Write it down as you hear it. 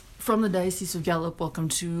From the Diocese of Gallup, welcome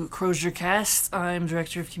to Crozier Cast. I'm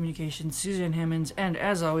Director of Communications Suzanne Hammonds, and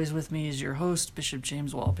as always with me is your host, Bishop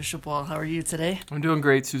James Wall. Bishop Wall, how are you today? I'm doing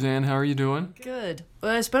great, Suzanne. How are you doing? Good.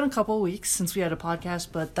 Well, it's been a couple of weeks since we had a podcast,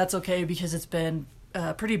 but that's okay because it's been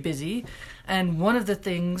pretty busy. And one of the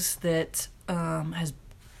things that has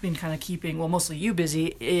been kind of keeping, well, mostly you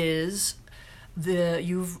busy, is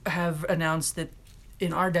you have announced that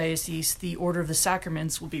in our diocese, the Order of the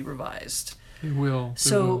Sacraments will be revised. It will.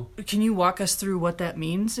 Can you walk us through what that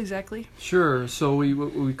means exactly? Sure. So we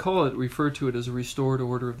refer to it as a restored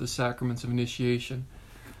order of the sacraments of initiation.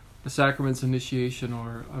 The sacraments of initiation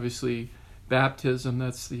are obviously baptism.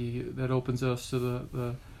 That opens us to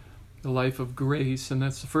the life of grace, and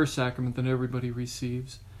that's the first sacrament that everybody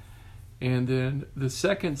receives. And then the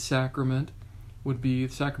second sacrament would be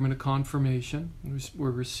the sacrament of confirmation.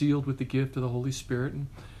 We're sealed with the gift of the Holy Spirit, and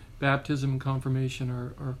baptism and confirmation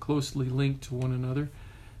are closely linked to one another.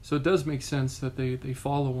 So it does make sense that they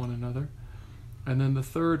follow one another. And then the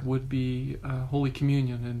third would be Holy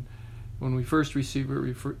Communion. And when we first receive it,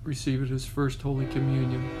 we receive it as First Holy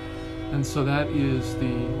Communion. And so that is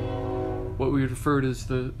what we refer to as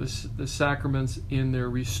the sacraments in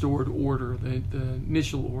their restored order, the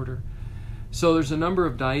initial order. So there's a number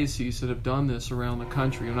of dioceses that have done this around the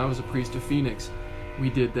country. When I was a priest of Phoenix, we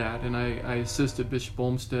did that, and I assisted Bishop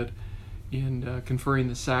Olmsted in conferring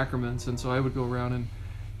the sacraments, and so I would go around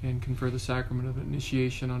and confer the sacrament of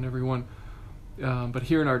initiation on everyone. But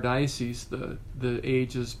here in our diocese, the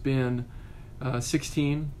age has been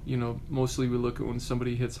 16. Mostly we look at when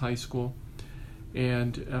somebody hits high school,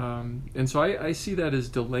 and so I see that as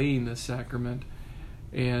delaying the sacrament.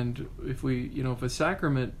 And if a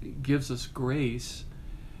sacrament gives us grace,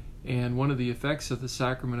 and one of the effects of the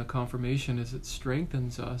sacrament of confirmation is it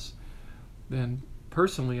strengthens us, then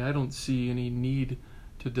personally I don't see any need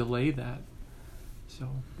to delay that. So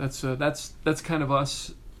that's kind of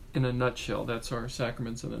us in a nutshell. That's our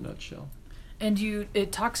sacraments in a nutshell. And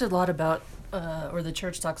it talks a lot about, or the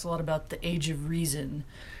Church talks a lot about the age of reason,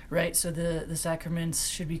 right? So the sacraments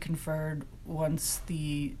should be conferred once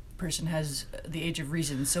the person has the age of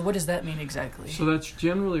reason. So what does that mean exactly? So that's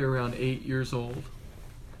generally around 8 years old.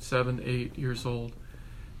 7, 8 years old,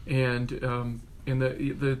 and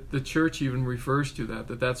the Church even refers to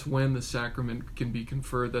that's when the sacrament can be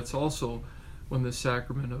conferred. That's also when the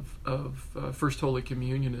sacrament of First Holy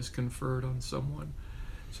Communion is conferred on someone.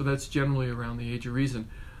 So that's generally around the age of reason.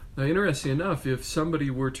 Now, interesting enough, if somebody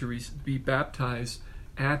were to be baptized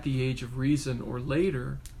at the age of reason or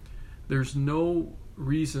later, there's no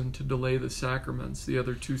reason to delay the sacraments, the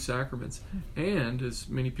other two sacraments. And as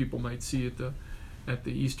many people might see at the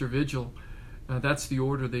Easter Vigil, that's the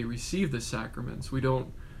order they receive the sacraments. We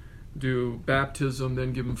don't do baptism,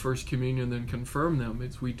 then give them First Communion, then confirm them.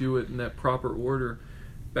 We do it in that proper order: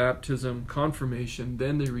 baptism, confirmation,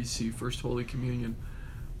 then they receive First Holy Communion,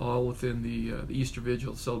 all within the Easter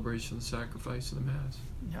Vigil celebration of the sacrifice of the Mass.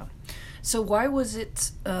 Yeah. So why was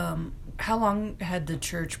it? How long had the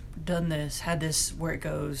Church done this? Had this where it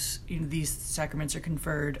goes? These sacraments are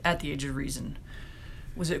conferred at the age of reason.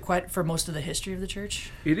 Was it quite for most of the history of the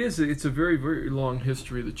Church? It is. It's a very, very long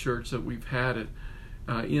history of the Church that we've had it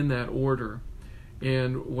in that order.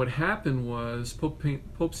 And what happened was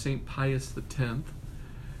Pope St. Pius X,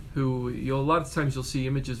 who a lot of times you'll see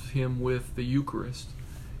images of him with the Eucharist,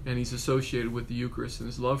 and he's associated with the Eucharist and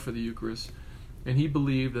his love for the Eucharist. And he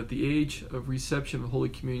believed that the age of reception of Holy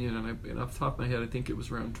Communion, and off the top of my head I think it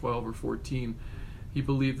was around 12 or 14, he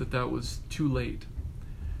believed that was too late.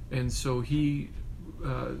 And so he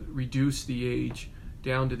reduce the age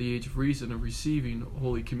down to the age of reason of receiving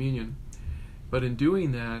Holy Communion. But in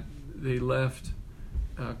doing that, they left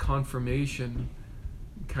confirmation,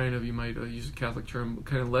 kind of, you might use a Catholic term,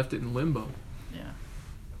 kind of left it in limbo. Yeah.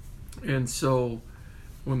 And so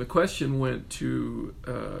when the question went to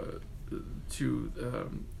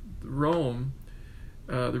Rome,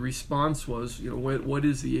 the response was, what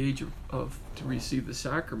is the age of to receive the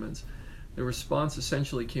sacraments? The response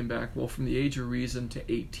essentially came back, well, from the age of reason to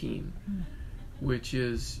 18, which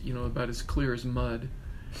is, about as clear as mud.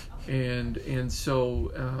 And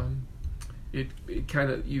so it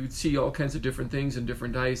kind of, you would see all kinds of different things in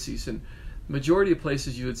different dioceses. And the majority of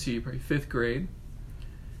places you would see probably 5th grade.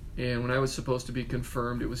 And when I was supposed to be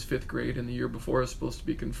confirmed, it was 5th grade. And the year before I was supposed to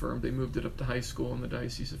be confirmed, they moved it up to high school in the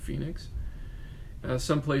Diocese of Phoenix.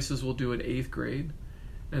 Some places will do it 8th grade.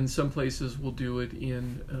 And some places will do it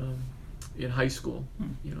in high school,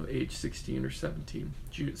 age 16 or 17,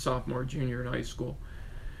 sophomore, junior in high school.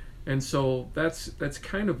 And so that's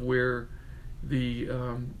kind of where they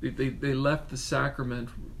left the sacrament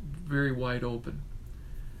very wide open.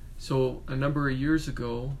 So a number of years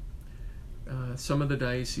ago, Some of the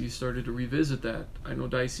dioceses started to revisit that. I know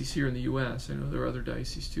dioceses here in the U.S. I know there are other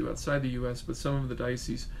dioceses too outside the U.S., but some of the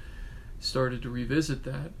dioceses started to revisit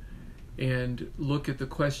that and look at the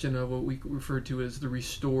question of what we refer to as the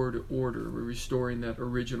restored order. We're restoring that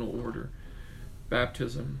original order: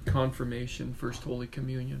 baptism, confirmation, First Holy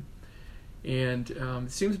Communion. And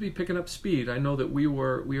it seems to be picking up speed. I know that we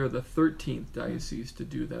are the 13th diocese to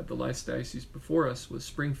do that. The last diocese before us was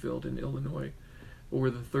Springfield in Illinois, but we're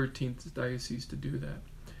the 13th diocese to do that.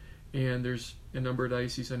 And there's a number of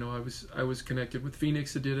dioceses. I know I was connected with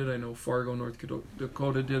Phoenix that did it. I know Fargo, North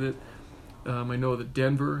Dakota did it. I know that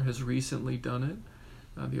Denver has recently done it,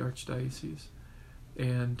 the Archdiocese.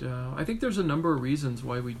 And I think there's a number of reasons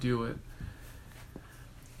why we do it.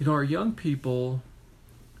 You know, our young people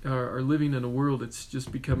are living in a world that's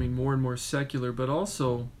just becoming more and more secular, but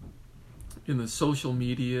also in the social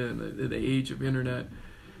media and the age of internet,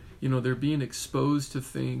 you know, they're being exposed to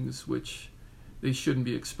things which they shouldn't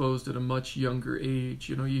be exposed at a much younger age.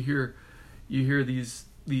 You know, you hear these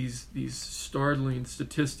startling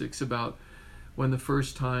statistics about when the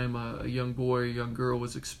first time a young boy, a young girl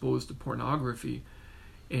was exposed to pornography,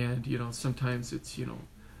 and you know, sometimes it's, you know,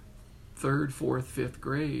 3rd, 4th, 5th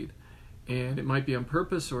grade, and it might be on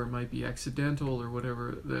purpose or it might be accidental or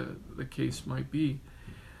whatever the case might be.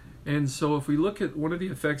 And so if we look at one of the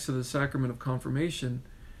effects of the sacrament of confirmation,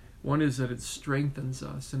 one is that it strengthens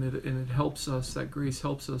us, and it helps us, that grace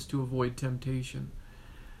helps us to avoid temptation.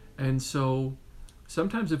 And so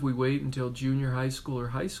sometimes if we wait until junior high school or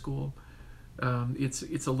high school,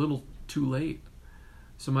 it's a little too late.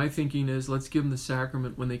 So my thinking is, let's give them the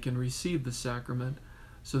sacrament when they can receive the sacrament,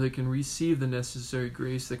 so they can receive the necessary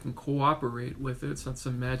grace, they can cooperate with it. It's not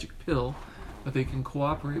some magic pill, but they can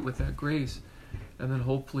cooperate with that grace, and then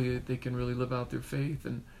hopefully they can really live out their faith,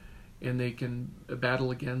 and they can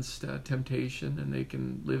battle against temptation, and they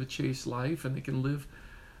can live a chaste life, and they can live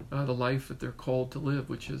the life that they're called to live,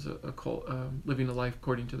 which is living a life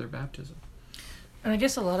according to their baptism. And I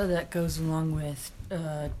guess a lot of that goes along with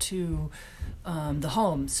the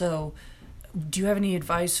home. So do you have any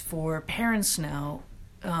advice for parents now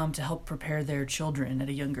to help prepare their children at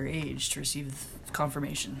a younger age to receive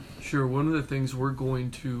confirmation? Sure. One of the things we're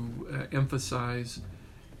going to emphasize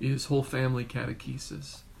is whole family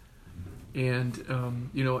catechesis.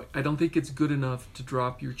 And, you know, I don't think it's good enough to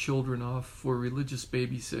drop your children off for religious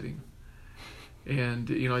babysitting. And,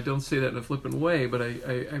 you know, I don't say that in a flippant way, but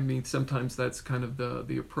I mean, sometimes that's kind of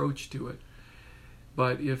the approach to it.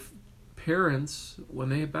 But if parents, when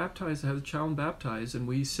they have a child baptized, and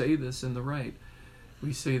we say this in the rite,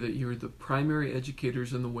 we say that you're the primary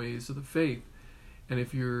educators in the ways of the faith. And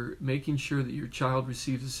if you're making sure that your child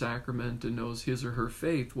receives a sacrament and knows his or her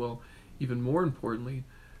faith, well, even more importantly,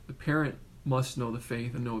 the parent must know the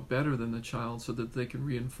faith and know it better than the child, so that they can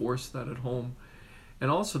reinforce that at home. And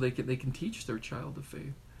also they can teach their child the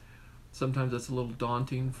faith. Sometimes that's a little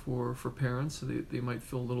daunting for parents. So they might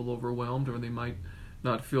feel a little overwhelmed, or they might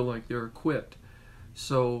not feel like they're equipped.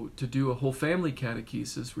 So to do a whole family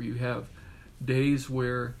catechesis, where you have days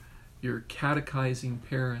where you're catechizing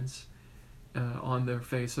parents on their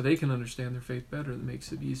faith, so they can understand their faith better, that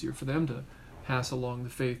makes it easier for them to pass along the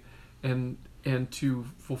faith, and to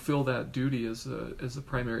fulfill that duty as the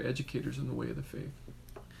primary educators in the way of the faith.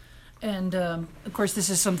 And, of course, this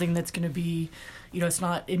is something that's going to be, you know, it's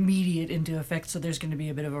not immediate into effect, so there's going to be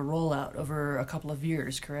a bit of a rollout over a couple of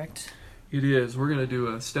years, correct? It is. We're going to do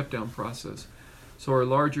a step-down process. So our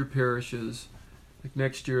larger parishes, like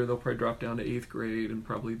next year, they'll probably drop down to 8th grade, and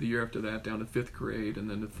probably the year after that down to 5th grade, and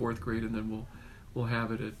then to 4th grade, and then we'll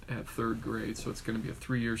have it at 3rd grade. So it's going to be a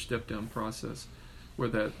 3-year step-down process where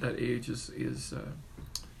that age is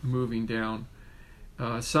moving down.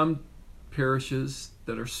 Some parishes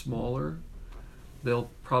that are smaller, they'll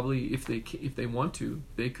probably, if they want to,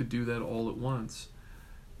 they could do that all at once.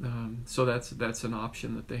 So that's an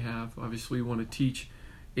option that they have. Obviously, we want to teach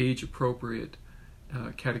age-appropriate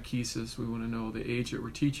catechesis. We want to know the age that we're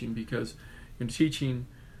teaching, because in teaching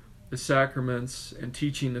the sacraments and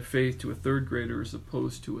teaching the faith to a 3rd grader as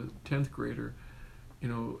opposed to a 10th grader, you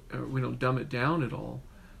know, we don't dumb it down at all,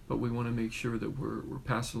 but we want to make sure that we're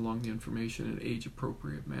passing along the information in an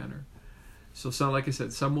age-appropriate manner. So some, like I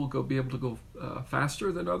said, some will be able to go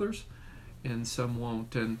faster than others, and some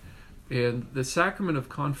won't. And the sacrament of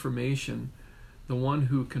confirmation, the one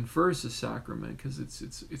who confers the sacrament, because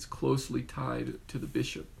it's closely tied to the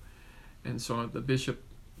bishop, and so the bishop,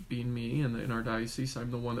 being me in our diocese, I'm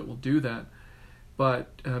the one that will do that.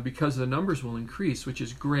 But because the numbers will increase, which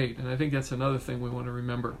is great, and I think that's another thing we want to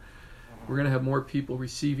remember. We're going to have more people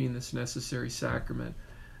receiving this necessary sacrament,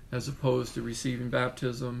 as opposed to receiving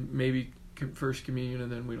baptism, maybe First Communion,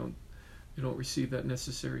 and then we don't you don't receive that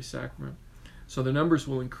necessary sacrament. So the numbers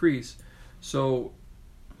will increase. So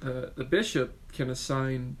the bishop can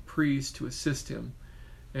assign priests to assist him.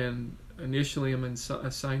 And initially I'm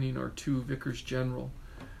assigning our 2 vicars general,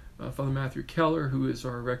 Father Matthew Keller, who is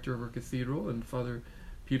our rector of our cathedral, and Father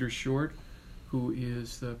Peter Short, who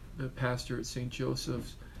is the pastor at St.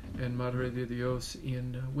 Joseph's and Madre de Dios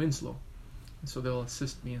in Winslow. And so they'll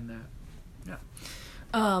assist me in that.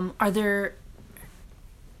 Yeah. Are there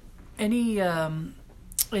any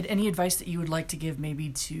advice that you would like to give maybe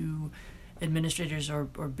to administrators or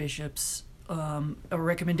bishops, or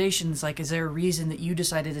recommendations? Like, is there a reason that you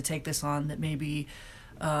decided to take this on that maybe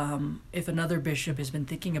if another bishop has been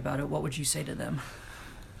thinking about it, what would you say to them?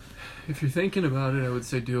 If you're thinking about it, I would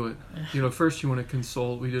say do it. First you want to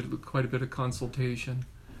consult. We did quite a bit of consultation,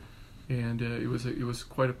 and it was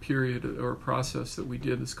quite a period or a process that we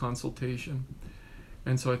did this consultation.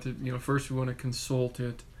 And so I thought, first we want to consult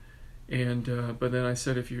it, and but then I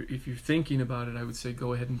said if you're thinking about it, I would say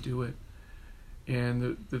go ahead and do it.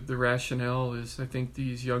 And the rationale is I think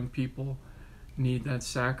these young people need that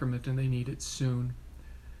sacrament, and they need it soon.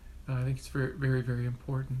 I think it's very, very, very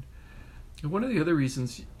important. And one of the other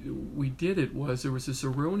reasons we did it was there was this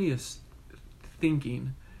erroneous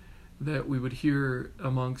thinking that we would hear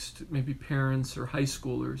amongst maybe parents or high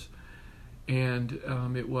schoolers, and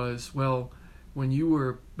it was, well, when you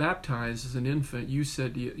were baptized as an infant, you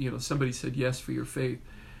said, somebody said yes for your faith,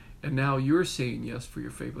 and now you're saying yes for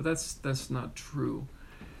your faith. But that's not true.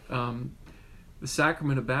 The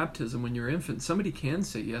sacrament of baptism, when you're an infant, somebody can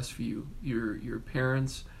say yes for you. Your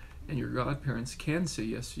parents and your godparents can say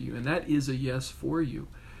yes to you, and that is a yes for you.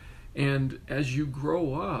 And as you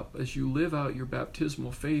grow up, as you live out your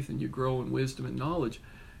baptismal faith and you grow in wisdom and knowledge,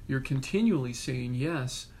 you're continually saying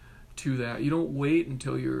yes to that. You don't wait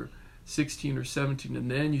until you're 16 or 17 and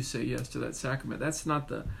then you say yes to that sacrament. That's not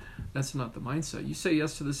the mindset. You say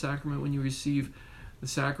yes to the sacrament when you receive the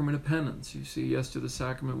sacrament of penance. You say yes to the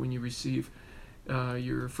sacrament when you receive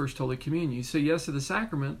your First Holy Communion. You say yes to the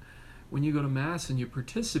sacrament when you go to Mass and you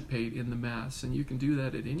participate in the Mass, and you can do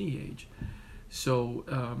that at any age. So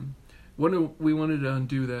we wanted to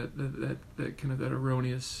undo that kind of that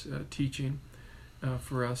erroneous teaching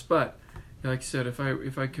for us. But like I said, if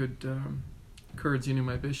I could encourage any of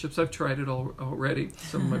my bishops, I've tried it already.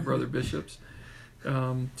 Some of my brother bishops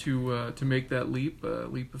to make that leap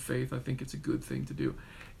of faith. I think it's a good thing to do,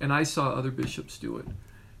 and I saw other bishops do it,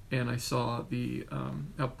 and I saw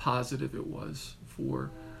how positive it was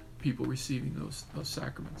for people receiving those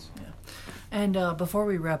sacraments. Yeah. And before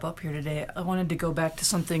we wrap up here today, I wanted to go back to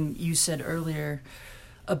something you said earlier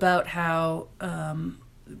about how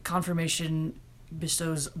confirmation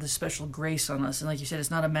bestows the special grace on us. And like you said,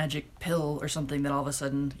 it's not a magic pill or something that all of a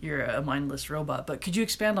sudden you're a mindless robot. But could you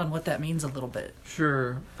expand on what that means a little bit?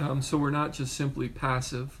 Sure. So we're not just simply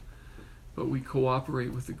passive, but we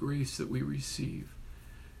cooperate with the grace that we receive.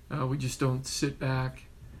 We just don't sit back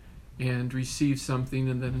and receive something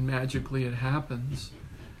and then magically it happens.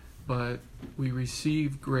 But we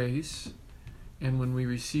receive grace, and when we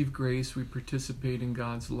receive grace, we participate in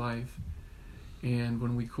God's life. And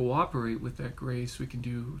when we cooperate with that grace, we can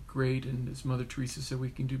do great, and as Mother Teresa said, we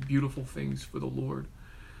can do beautiful things for the Lord.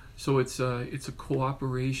 So it's a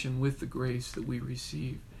cooperation with the grace that we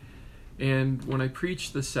receive. And when I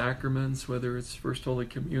preach the sacraments, whether it's First Holy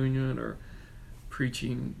Communion or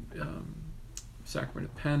preaching sacrament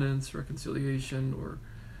of penance, reconciliation, or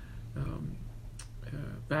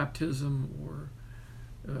baptism, or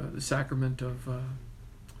the sacrament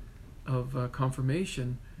of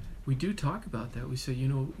confirmation, we do talk about that. We say,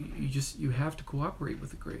 you have to cooperate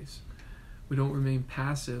with the grace. We don't remain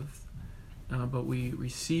passive, but we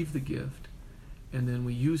receive the gift, and then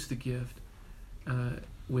we use the gift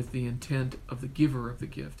with the intent of the giver of the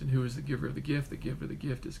gift. And who is the giver of the gift? The giver of the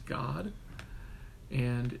gift is God,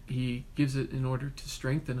 and He gives it in order to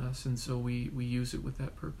strengthen us, and so we use it with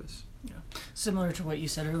that purpose. Yeah. Similar to what you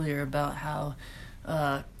said earlier about how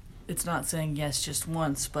it's not saying yes just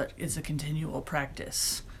once, but it's a continual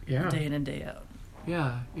practice. Yeah. Day in and day out.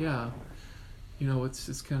 Yeah.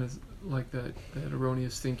 It's kind of like that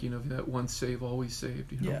erroneous thinking of that once saved, always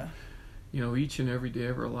saved. Yeah. Each and every day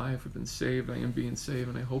of our life we've been saved. I am being saved,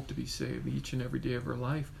 and I hope to be saved each and every day of our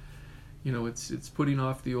life. It's putting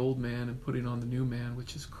off the old man and putting on the new man,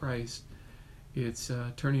 which is Christ. It's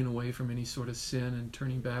turning away from any sort of sin and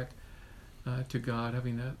turning back to God,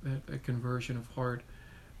 having that conversion of heart.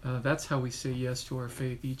 That's how we say yes to our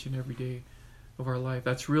faith each and every day of our life.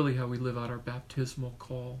 That's really how we live out our baptismal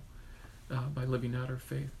call, by living out our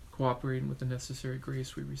faith, cooperating with the necessary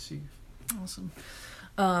grace we receive. Awesome.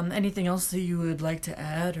 Anything else that you would like to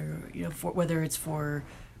add, or whether it's for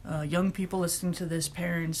young people listening to this,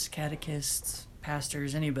 parents, catechists,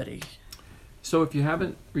 pastors, anybody? So if you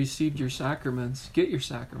haven't received your sacraments, get your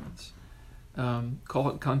sacraments.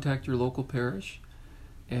 Contact your local parish,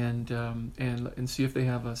 and see if they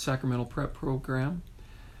have a sacramental prep program,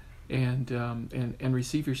 and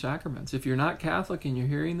receive your sacraments. If you're not Catholic and you're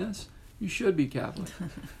hearing this, you should be Catholic.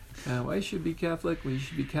 Why should you be Catholic? Well, you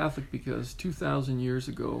should be Catholic because 2,000 years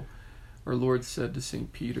ago, our Lord said to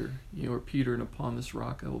St. Peter, or Peter, and upon this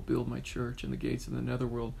rock I will build my church, and the gates of the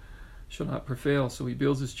netherworld shall not prevail. So he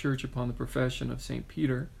builds his church upon the profession of St.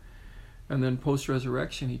 Peter. And then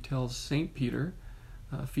post-resurrection, he tells St. Peter,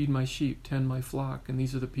 feed my sheep, tend my flock. And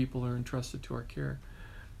these are the people who are entrusted to our care.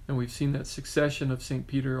 And we've seen that succession of St.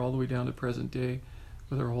 Peter all the way down to present day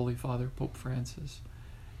with our Holy Father, Pope Francis.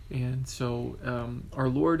 And so our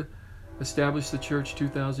Lord established the church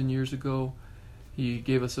 2,000 years ago. He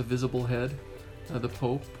gave us a visible head, the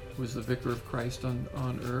Pope, who was the vicar of Christ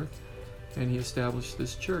on earth. And he established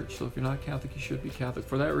this church. So if you're not Catholic, you should be Catholic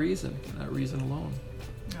for that reason, and that reason alone.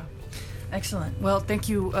 Yeah. Excellent. Well, thank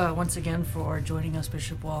you once again for joining us,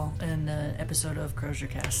 Bishop Wall, in an episode of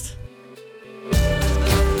CrozierCast.